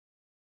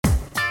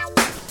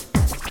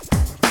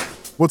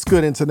What's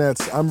good,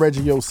 internets? I'm Reggie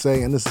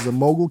Osei, and this is a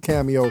Mogul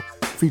Cameo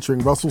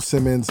featuring Russell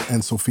Simmons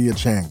and Sophia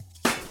Chang.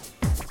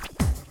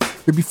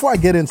 But before I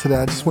get into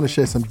that, I just want to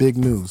share some big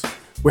news.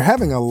 We're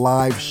having a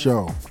live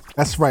show.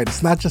 That's right,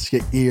 it's not just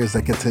your ears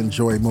that get to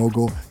enjoy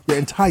Mogul. Your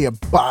entire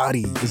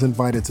body is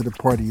invited to the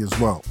party as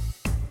well.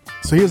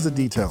 So here's the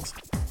details.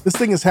 This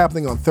thing is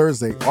happening on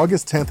Thursday,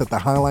 August 10th at the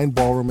Highline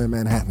Ballroom in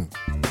Manhattan.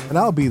 And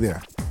I'll be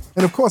there.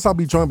 And of course, I'll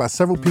be joined by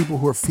several people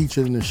who are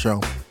featured in the show.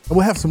 And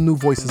we'll have some new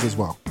voices as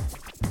well.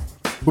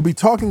 We'll be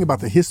talking about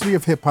the history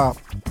of hip-hop,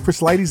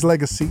 Chris Lighty's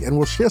legacy, and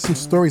we'll share some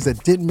stories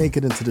that didn't make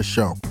it into the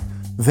show.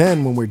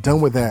 Then, when we're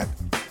done with that,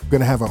 we're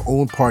going to have our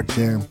own park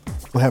jam.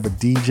 We'll have a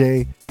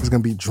DJ. There's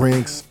going to be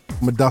drinks.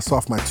 I'm going to dust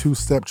off my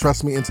two-step.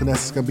 Trust me, internet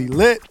is going to be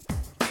lit.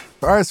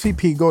 For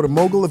RSVP, go to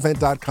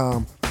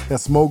mogulevent.com.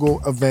 That's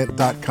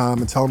mogulevent.com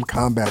and tell them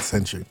Combat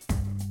sent you.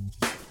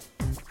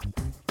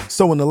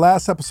 So in the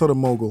last episode of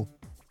Mogul,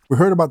 we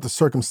heard about the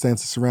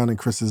circumstances surrounding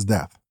Chris's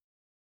death.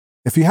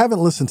 If you haven't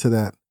listened to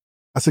that,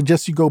 I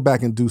suggest you go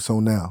back and do so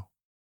now.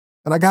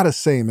 And I gotta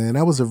say, man,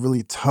 that was a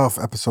really tough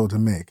episode to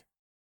make.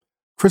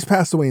 Chris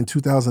passed away in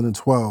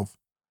 2012,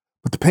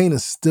 but the pain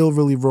is still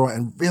really raw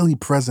and really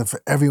present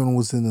for everyone who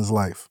was in his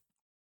life.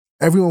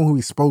 Everyone who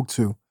we spoke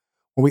to,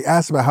 when we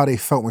asked about how they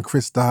felt when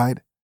Chris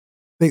died,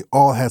 they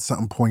all had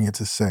something poignant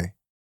to say.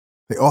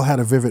 They all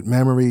had a vivid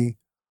memory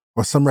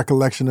or some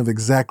recollection of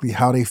exactly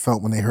how they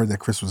felt when they heard that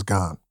Chris was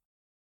gone.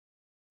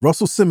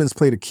 Russell Simmons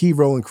played a key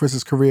role in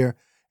Chris's career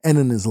and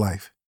in his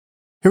life.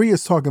 Here he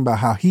is talking about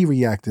how he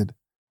reacted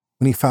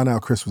when he found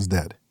out Chris was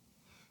dead.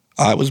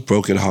 I was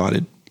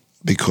brokenhearted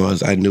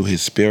because I knew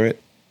his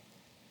spirit,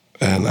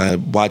 and I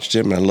watched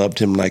him. I loved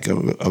him like a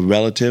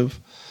relative.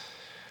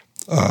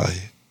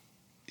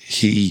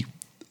 He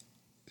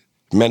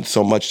meant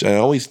so much. I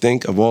always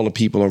think of all the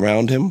people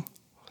around him,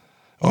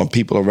 or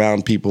people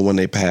around people when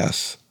they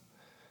pass.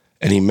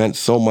 And he meant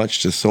so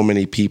much to so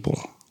many people.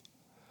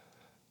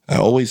 I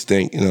always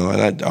think, and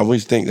I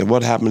always think that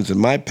what happens in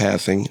my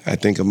passing, I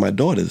think of my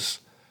daughters.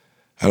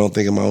 I don't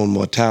think of my own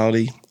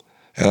mortality.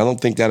 And I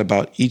don't think that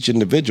about each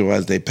individual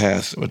as they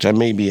pass, which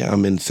I'm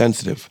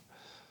insensitive.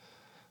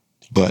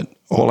 But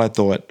all I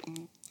thought,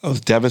 I was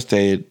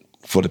devastated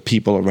for the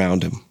people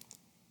around him.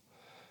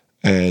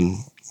 And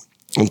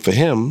for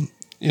him,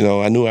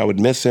 I knew I would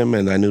miss him,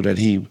 and I knew that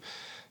he,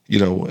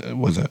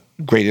 was a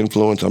great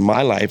influence on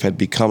my life, had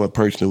become a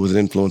person who was an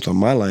influence on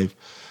my life.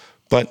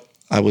 But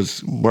I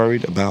was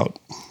worried about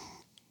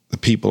the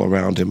people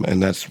around him,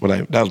 and that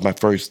was my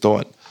first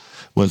thought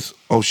was,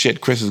 oh shit,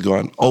 Chris is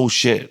gone. Oh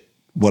shit,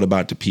 what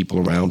about the people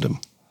around him?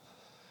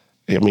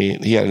 I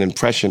mean, he had an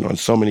impression on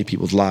so many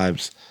people's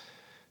lives,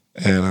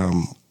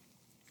 and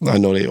I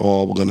know they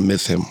all were going to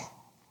miss him.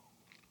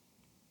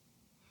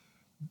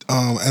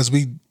 As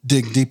we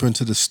dig deeper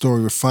into the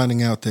story, we're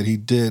finding out that he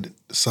did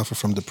suffer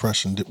from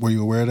depression. Were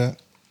you aware of that?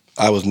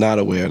 I was not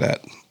aware of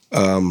that.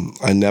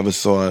 I never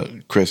saw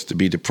Chris to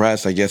be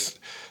depressed. I guess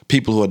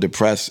people who are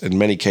depressed in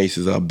many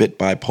cases are a bit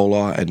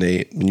bipolar, and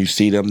when you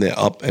see them, they're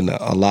up and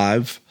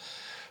alive.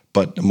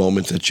 But the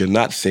moments that you're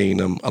not seeing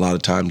them, a lot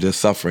of times they're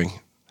suffering.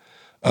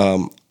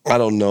 I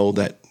don't know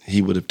that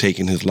he would have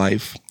taken his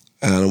life,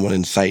 and I don't want to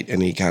incite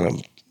any kind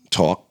of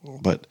talk,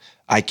 but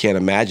I can't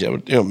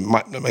imagine.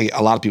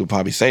 A lot of people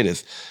probably say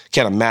this.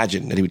 Can't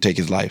imagine that he would take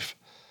his life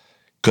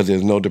because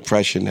there's no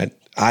depression that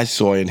I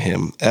saw in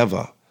him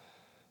ever.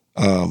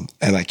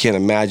 And I can't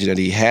imagine that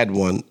he had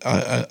one,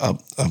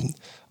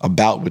 a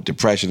bout with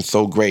depression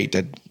so great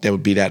that there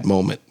would be that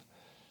moment.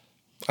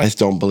 I just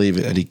don't believe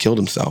it, that he killed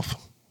himself.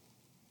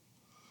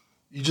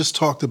 You just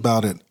talked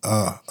about it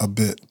a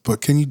bit, but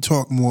can you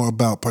talk more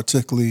about,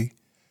 particularly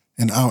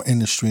in our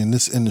industry, in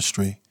this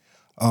industry,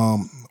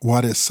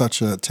 why there's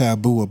such a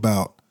taboo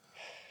about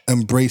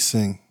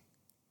embracing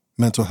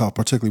mental health,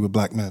 particularly with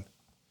black men?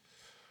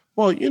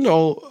 Well,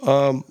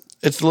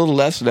 it's a little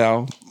less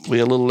now.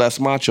 We're a little less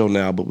macho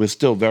now, but we're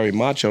still very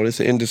macho. It's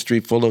an industry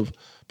full of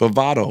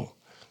bravado,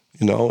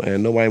 and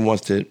nobody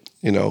wants to,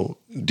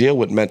 deal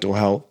with mental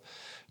health.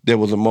 There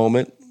was a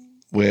moment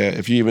where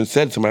if you even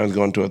said somebody was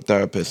going to a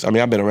therapist, I've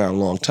been around a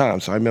long time,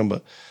 so I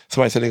remember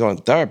somebody said they're going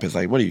to a therapist.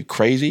 Like, what are you,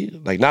 crazy?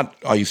 Like, not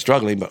are you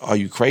struggling, but are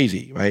you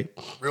crazy, right?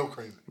 Real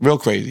crazy. Real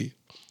crazy.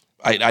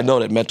 I know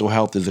that mental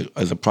health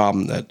is a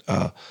problem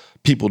that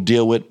people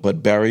deal with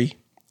but bury,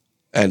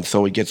 and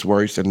so it gets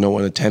worse and no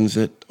one attends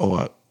it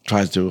or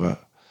tries to.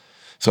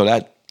 So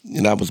that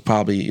was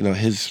probably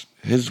his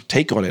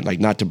take on it, like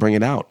not to bring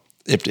it out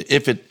if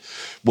it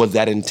was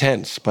that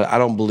intense. But I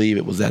don't believe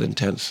it was that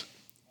intense,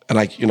 and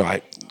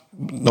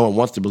no one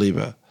wants to believe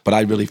it, but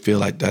I really feel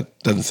like that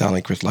doesn't sound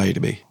like Chris Lighty to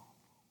me.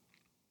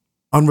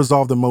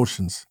 Unresolved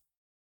emotions,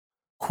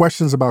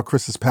 questions about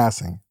Chris's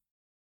passing.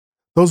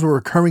 Those were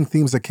recurring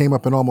themes that came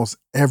up in almost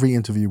every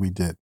interview we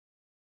did.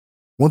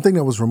 One thing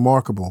that was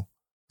remarkable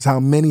is how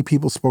many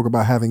people spoke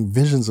about having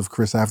visions of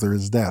Chris after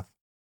his death.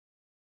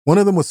 One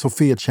of them was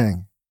Sophia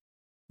Chang,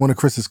 one of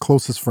Chris's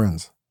closest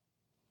friends.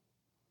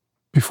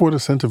 Before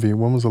this interview,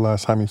 when was the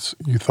last time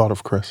you thought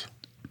of Chris?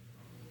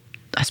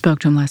 I spoke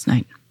to him last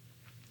night.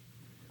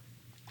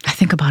 I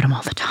think about him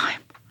all the time.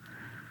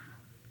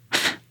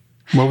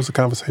 What was the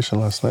conversation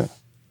last night?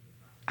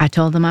 I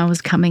told him I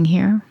was coming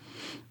here.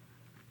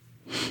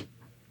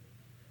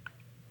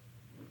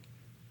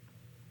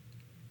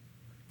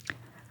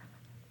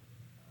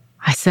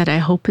 I said, I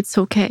hope it's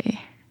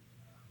okay.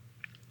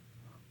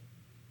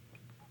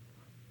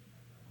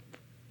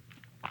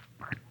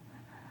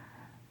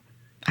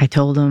 I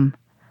told him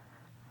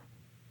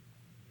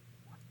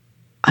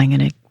I'm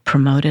going to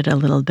promote it a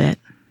little bit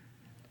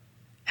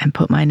and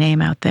put my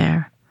name out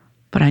there,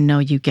 but I know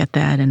you get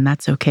that and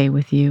that's okay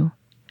with you.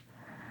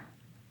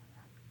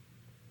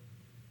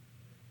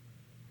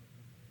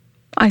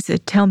 I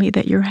said, tell me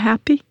that you're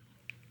happy.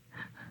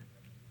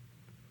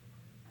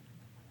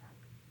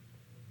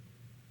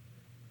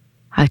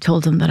 I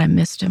told him that I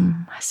missed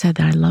him. I said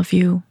that I love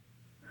you.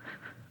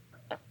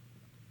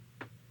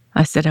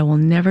 I said, I will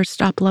never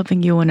stop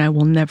loving you and I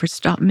will never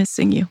stop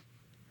missing you.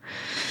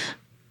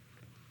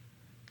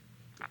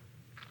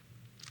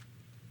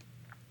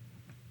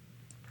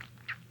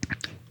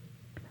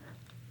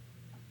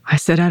 I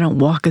said, I don't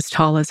walk as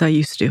tall as I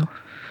used to.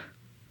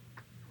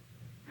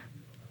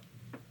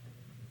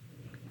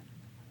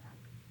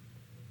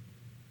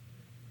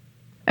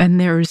 And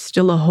there is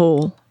still a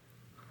hole.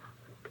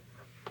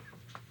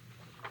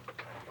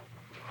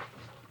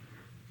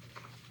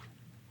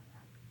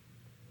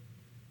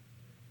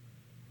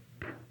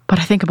 But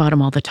I think about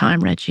him all the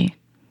time, Reggie.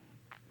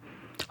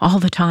 All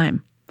the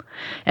time.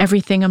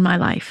 Everything in my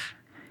life.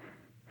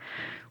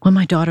 When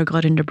my daughter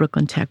got into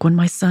Brooklyn Tech, when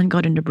my son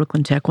got into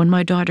Brooklyn Tech, when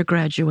my daughter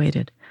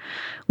graduated,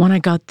 when I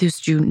got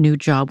this new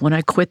job, when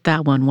I quit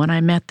that one, when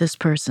I met this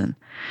person.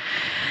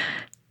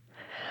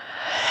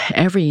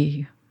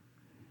 Every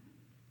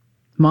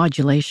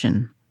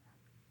modulation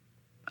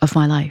of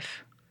my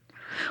life.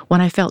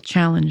 When I felt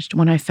challenged,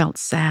 when I felt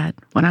sad,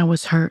 when I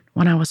was hurt,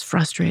 when I was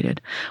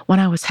frustrated, when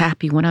I was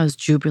happy, when I was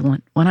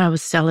jubilant, when I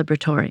was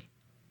celebratory.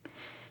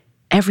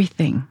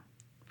 Everything.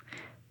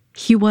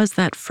 He was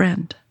that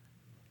friend.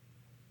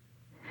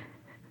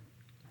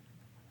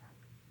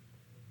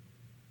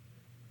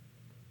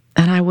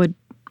 And I would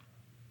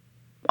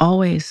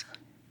always,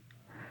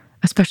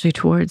 especially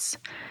towards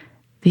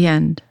the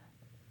end,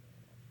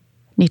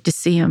 need to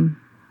see him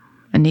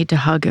and need to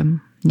hug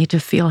him, need to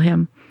feel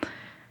him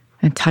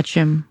and touch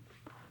him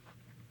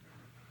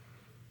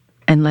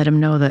and let him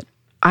know that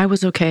I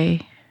was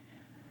okay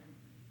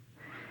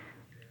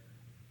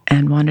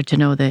and wanted to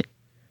know that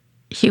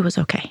he was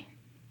okay.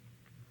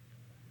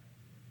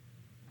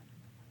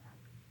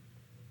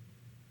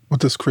 What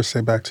does Chris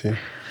say back to you?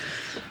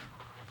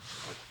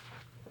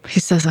 He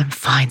says, I'm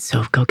fine,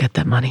 so go get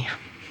that money.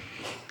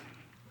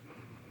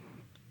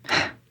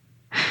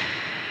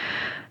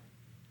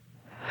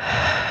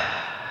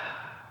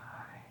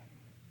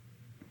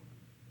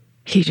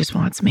 He just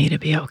wants me to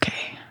be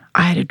okay.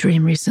 I had a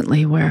dream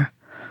recently where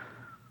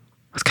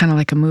it was kind of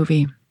like a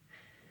movie.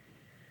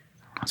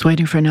 I was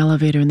waiting for an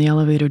elevator and the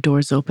elevator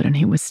doors open and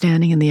he was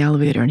standing in the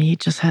elevator and he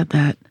just had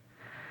that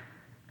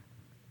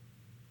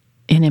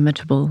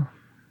inimitable,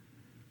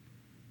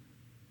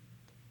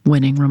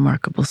 winning,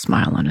 remarkable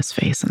smile on his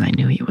face, and I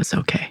knew he was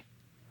okay.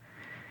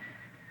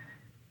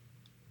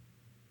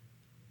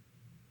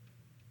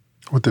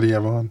 What did he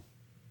have on?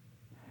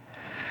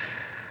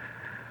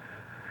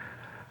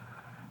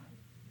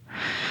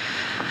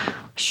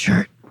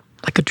 Shirt,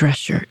 like a dress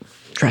shirt,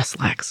 dress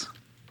slacks.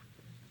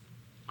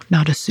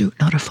 Not a suit,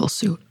 not a full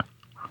suit.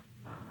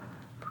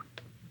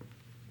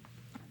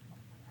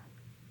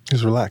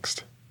 He's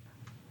relaxed.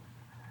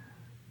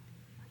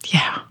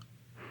 Yeah.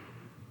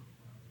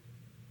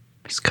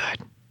 He's good.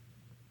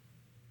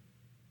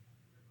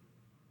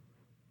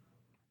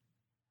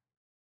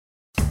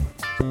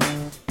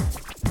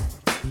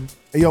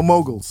 Hey, yo,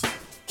 moguls,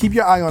 keep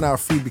your eye on our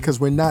feed because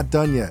we're not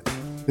done yet.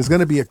 There's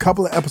going to be a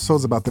couple of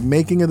episodes about the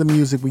making of the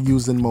music we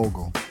use in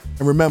Mogul.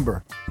 And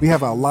remember, we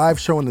have our live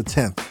show on the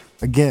 10th.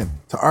 Again,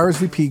 to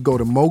RSVP, go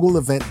to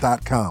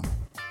mogulevent.com.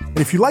 And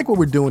if you like what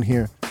we're doing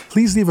here,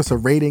 please leave us a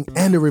rating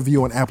and a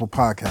review on Apple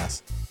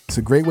Podcasts. It's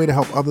a great way to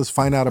help others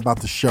find out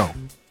about the show.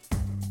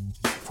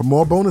 For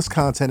more bonus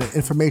content and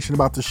information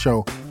about the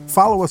show,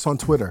 follow us on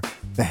Twitter.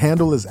 The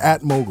handle is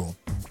 @Mogul.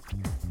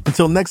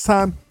 Until next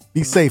time,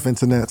 be safe,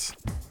 internets.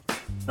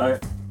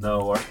 Okay.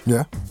 No worries.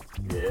 Yeah?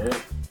 Yeah.